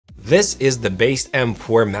This is the base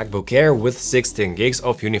M4 MacBook Air with 16 gigs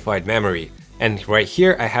of unified memory. And right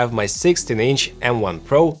here I have my 16-inch M1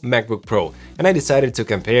 Pro MacBook Pro, and I decided to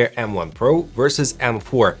compare M1 Pro versus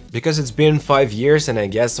M4 because it's been 5 years and I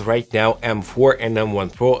guess right now M4 and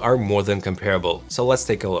M1 Pro are more than comparable. So let's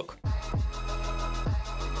take a look.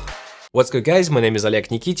 What's good guys, my name is Oleg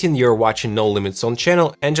Nikitin, you're watching No Limits On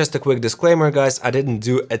channel, and just a quick disclaimer guys, I didn't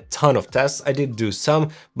do a ton of tests, I did do some,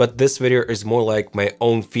 but this video is more like my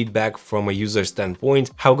own feedback from a user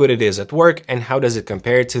standpoint, how good it is at work and how does it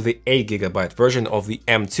compare to the 8GB version of the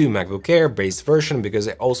M2 MacBook Air base version, because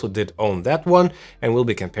I also did own that one, and we'll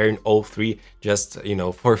be comparing all three just,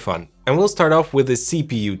 for fun. And we'll start off with the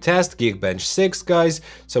CPU test, Geekbench 6 guys.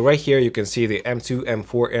 So right here you can see the M2,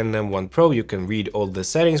 M4 and M1 Pro. You can read all the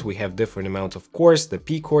settings. We have different amount of cores, the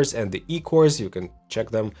P cores and the E cores. You can check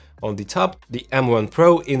them on the top. The M1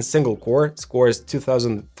 Pro in single core scores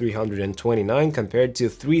 2329 compared to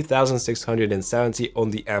 3670 on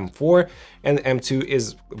the M4, and M2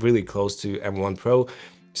 is really close to M1 Pro.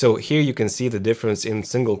 So here you can see the difference in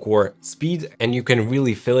single core speed, and you can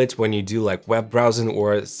really feel it when you do like web browsing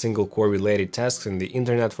or single core related tasks in the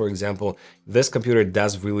internet, for example. This computer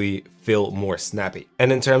does really feel more snappy.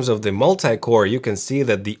 And in terms of the multi-core, you can see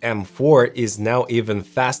that the M4 is now even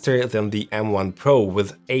faster than the M1 Pro,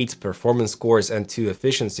 with 8 performance cores and 2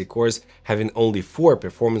 efficiency cores, having only 4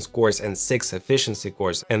 performance cores and 6 efficiency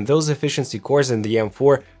cores. And those efficiency cores in the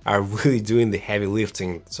M4 are really doing the heavy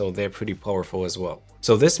lifting, so they're pretty powerful as well.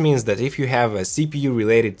 So this means that if you have a CPU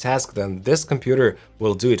related task, then this computer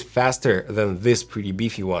will do it faster than this pretty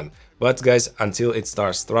beefy one. But guys, until it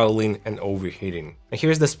starts throttling and overheating. And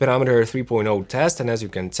here's the Speedometer 3.0 test, and as you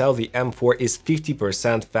can tell, the M4 is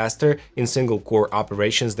 50% faster in single core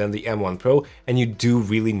operations than the M1 Pro, and you do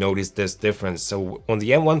really notice this difference. So on the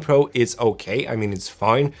M1 Pro, it's okay, I mean it's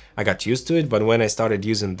fine, I got used to it, but when I started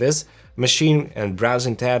using this machine and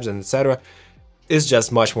browsing tabs and etc., it's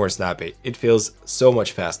just much more snappy. It feels so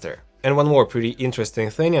much faster. And one more pretty interesting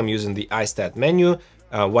thing, I'm using the iStat menu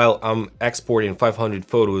while I'm exporting 500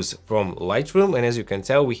 photos from Lightroom, and as you can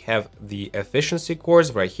tell, we have the efficiency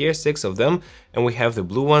cores right here, 6 of them, and we have the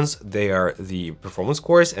blue ones, they are the performance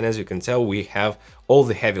cores, and as you can tell, we have all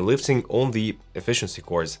the heavy lifting on the efficiency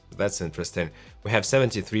cores. That's interesting. We have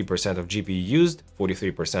 73% of GPU used,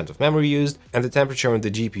 43% of memory used, and the temperature on the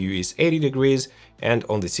GPU is 80 degrees, and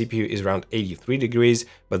on the CPU is around 83 degrees,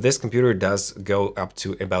 but this computer does go up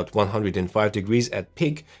to about 105 degrees at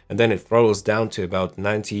peak, and then it throttles down to about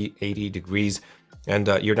 90-80 degrees, and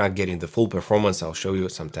you're not getting the full performance. I'll show you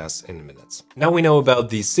some tests in minutes. Now we know about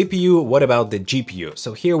the CPU, what about the GPU?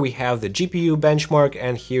 So here we have the GPU benchmark,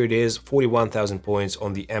 and here it is, 41,000 points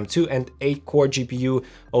on the M2 and 8-core GPU.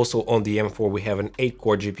 Also on the M4 we have an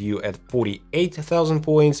 8-core GPU at 48,000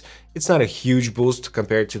 points. It's not a huge boost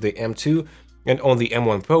compared to the M2. And on the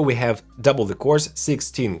M1 Pro we have double the cores,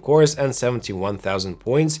 16 cores and 71,000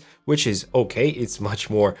 points, which is okay. It's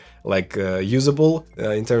much more like usable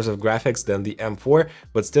in terms of graphics than the M4,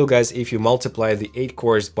 but still guys, if you multiply the 8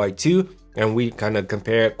 cores by 2 and we kind of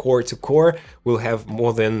compare core to core, we'll have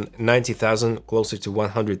more than 90,000, closer to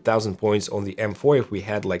 100,000 points on the M4 if we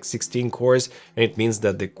had like 16 cores, and it means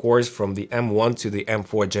that the cores from the M1 to the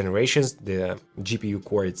M4 generations, the GPU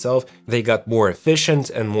core itself, they got more efficient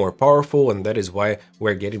and more powerful, and that is why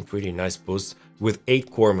we're getting pretty nice boosts with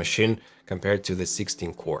 8-core machine compared to the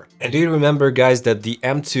 16-core. And do you remember guys that the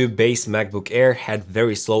M2 base MacBook Air had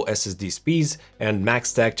very slow SSD speeds, and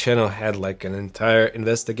MacStack channel had like an entire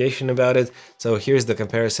investigation about it. So here's the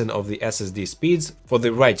comparison of the SSD speeds. For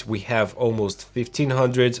the right we have almost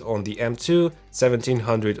 1500 on the M2,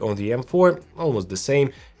 1700 on the M4, almost the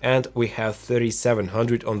same, and we have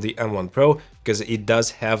 3700 on the M1 Pro, because it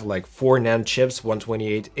does have like 4 NAND chips,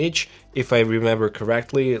 128 each. If I remember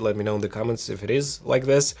correctly, let me know in the comments if it is like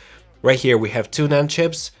this. Right here we have 2 NAND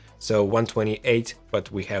chips, so 128,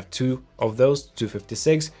 but we have 2 of those,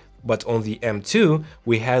 256, but on the M2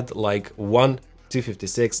 we had like 1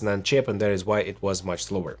 256 NAND chip, and that is why it was much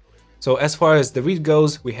slower. So as far as the read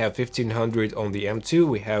goes, we have 1500 on the M2,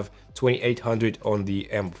 we have 2800 on the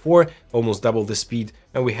M4, almost double the speed,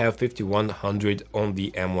 and we have 5100 on the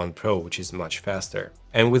M1 Pro, which is much faster.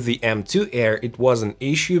 And with the M2 Air, it was an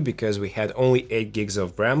issue because we had only 8 gigs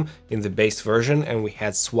of RAM in the base version, and we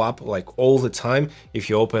had swap like all the time. If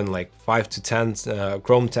you open like 5 to 10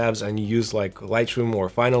 Chrome tabs and you use like Lightroom or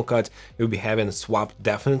Final Cut, you'll be having swap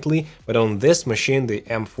definitely. But on this machine, the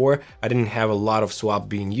M4, I didn't have a lot of swap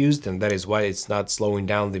being used, and that is why it's not slowing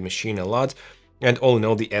down the machine a lot. And all in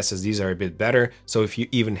all, the SSDs are a bit better, so if you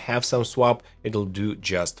even have some swap, it'll do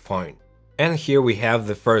just fine. And here we have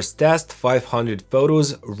the first test, 500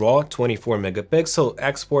 photos, raw, 24 megapixel,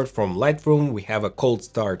 export from Lightroom. We have a cold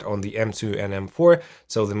start on the M2 and M4,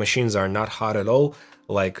 so the machines are not hot at all,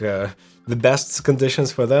 like the best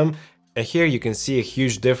conditions for them. And here you can see a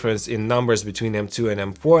huge difference in numbers between M2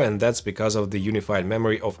 and M4, and that's because of the unified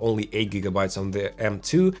memory of only 8 GB on the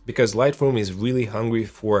M2, because Lightroom is really hungry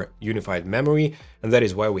for unified memory, and that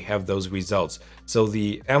is why we have those results. So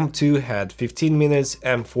the M2 had 15 minutes,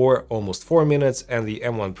 M4 almost 4 minutes, and the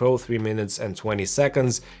M1 Pro 3 minutes and 20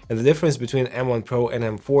 seconds. And the difference between M1 Pro and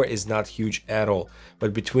M4 is not huge at all.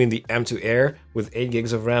 But between the M2 Air with 8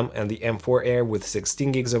 gigs of RAM and the M4 Air with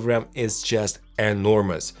 16 gigs of RAM is just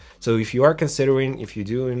enormous. So if you are considering, if you're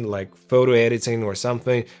doing like photo editing or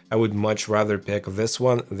something, I would much rather pick this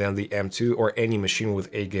one than the M2 or any machine with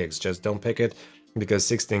 8 gigs. Just don't pick it, because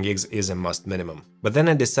 16 gigs is a must minimum. But then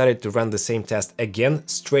I decided to run the same test again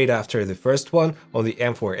straight after the first one on the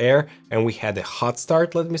M4 Air, and we had a hot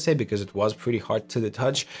start, let me say, because it was pretty hot to the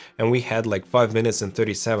touch, and we had like 5 minutes and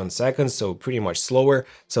 37 seconds, so pretty much slower.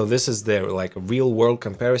 So this is the like real world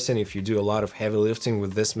comparison. If you do a lot of heavy lifting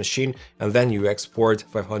with this machine and then you export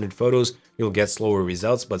 500 photos, you'll get slower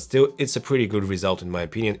results, but still it's a pretty good result in my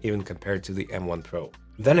opinion, even compared to the M1 Pro.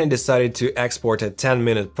 Then I decided to export a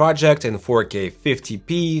 10-minute project in 4K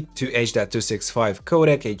 50p to H.265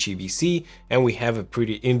 codec HEVC, and we have a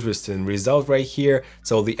pretty interesting result right here.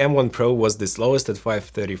 So the M1 Pro was the slowest at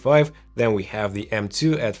 535, then we have the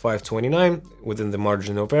M2 at 529 within the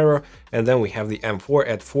margin of error, and then we have the M4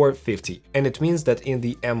 at 450. And it means that in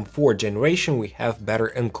the M4 generation we have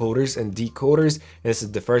better encoders and decoders, and this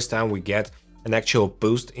is the first time we get an actual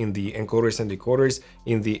boost in the encoders and decoders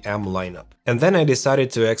in the M lineup. And then I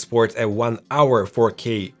decided to export a 1 hour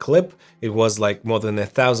 4K clip. It was like more than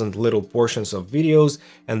 1,000 little portions of videos,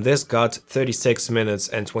 and this got 36 minutes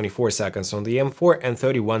and 24 seconds on the M4 and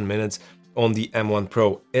 31 minutes on the M1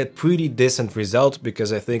 Pro. A pretty decent result,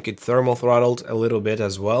 because I think it thermal throttled a little bit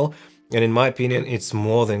as well. And in my opinion, it's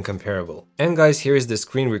more than comparable. And guys, here is the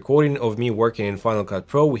screen recording of me working in Final Cut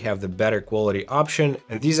Pro. We have the better quality option,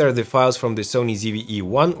 and these are the files from the Sony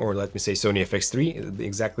ZV-E1, or let me say Sony FX3,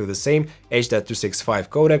 exactly the same, H.265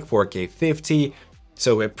 codec, 4K 50.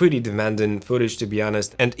 So a pretty demanding footage, to be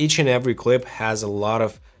honest, and each and every clip has a lot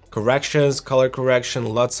of corrections, color correction,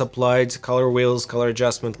 LUTs applied, color wheels, color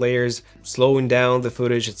adjustment layers, slowing down the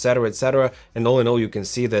footage, etc, etc. And all in all, you can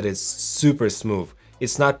see that it's super smooth.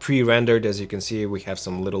 It's not pre-rendered, as you can see, we have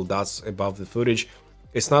some little dots above the footage.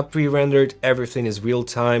 It's not pre-rendered, everything is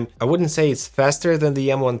real-time. I wouldn't say it's faster than the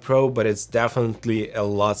M1 Pro, but it's definitely a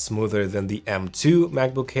lot smoother than the M2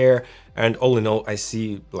 MacBook Air. And all in all, I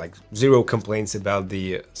see like zero complaints about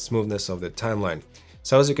the smoothness of the timeline.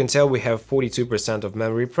 So as you can tell, we have 42% of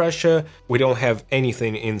memory pressure, we don't have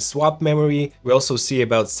anything in swap memory, we also see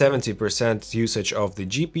about 70% usage of the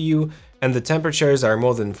GPU, and the temperatures are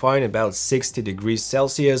more than fine, about 60 degrees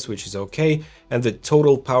Celsius, which is okay, and the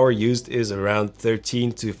total power used is around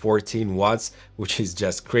 13 to 14 watts, which is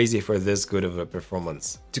just crazy for this good of a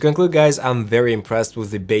performance. To conclude, guys, I'm very impressed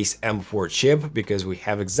with the base M4 chip, because we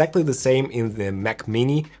have exactly the same in the Mac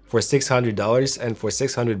Mini for $600, and for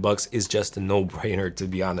 600 bucks is just a no-brainer, to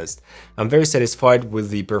be honest. I'm very satisfied with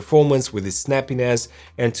the performance, with the snappiness,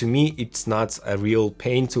 and to me it's not a real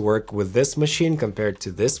pain to work with this machine compared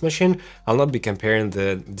to this machine. I'll not be comparing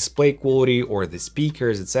the display quality or the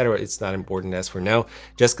speakers, etc. It's not important as for now.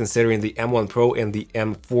 Just considering the M1 Pro and the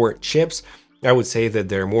M4 chips, I would say that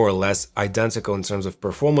they're more or less identical in terms of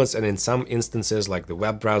performance, and in some instances like the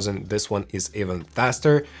web browsing, this one is even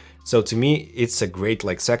faster. So to me, it's a great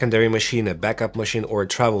like secondary machine, a backup machine, or a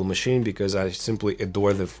travel machine, because I simply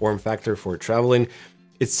adore the form factor for traveling.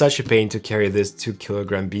 It's such a pain to carry this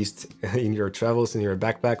 2-kilogram beast in your travels, in your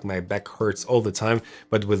backpack. My back hurts all the time,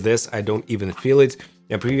 but with this, I don't even feel it.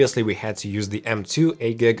 And previously we had to use the M2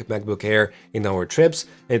 8GB MacBook Air in our trips.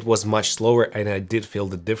 It was much slower, and I did feel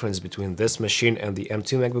the difference between this machine and the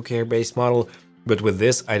M2 MacBook Air base model. But with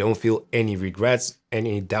this, I don't feel any regrets,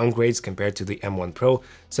 any downgrades compared to the M1 Pro.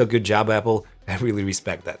 So good job, Apple. I really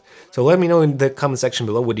respect that. So let me know in the comment section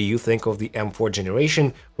below, what do you think of the M4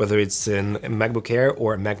 generation, whether it's in a MacBook Air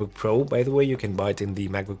or a MacBook Pro. By the way, you can buy it in the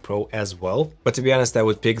MacBook Pro as well. But to be honest, I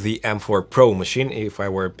would pick the M4 Pro machine if I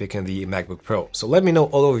were picking the MacBook Pro. So let me know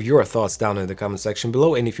all of your thoughts down in the comment section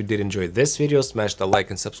below. And if you did enjoy this video, smash the like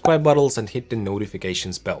and subscribe buttons and hit the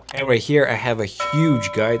notifications bell. And right here, I have a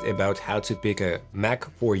huge guide about how to pick a Mac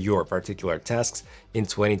for your particular tasks in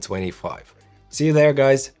 2025. See you there,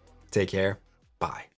 guys. Take care. Bye.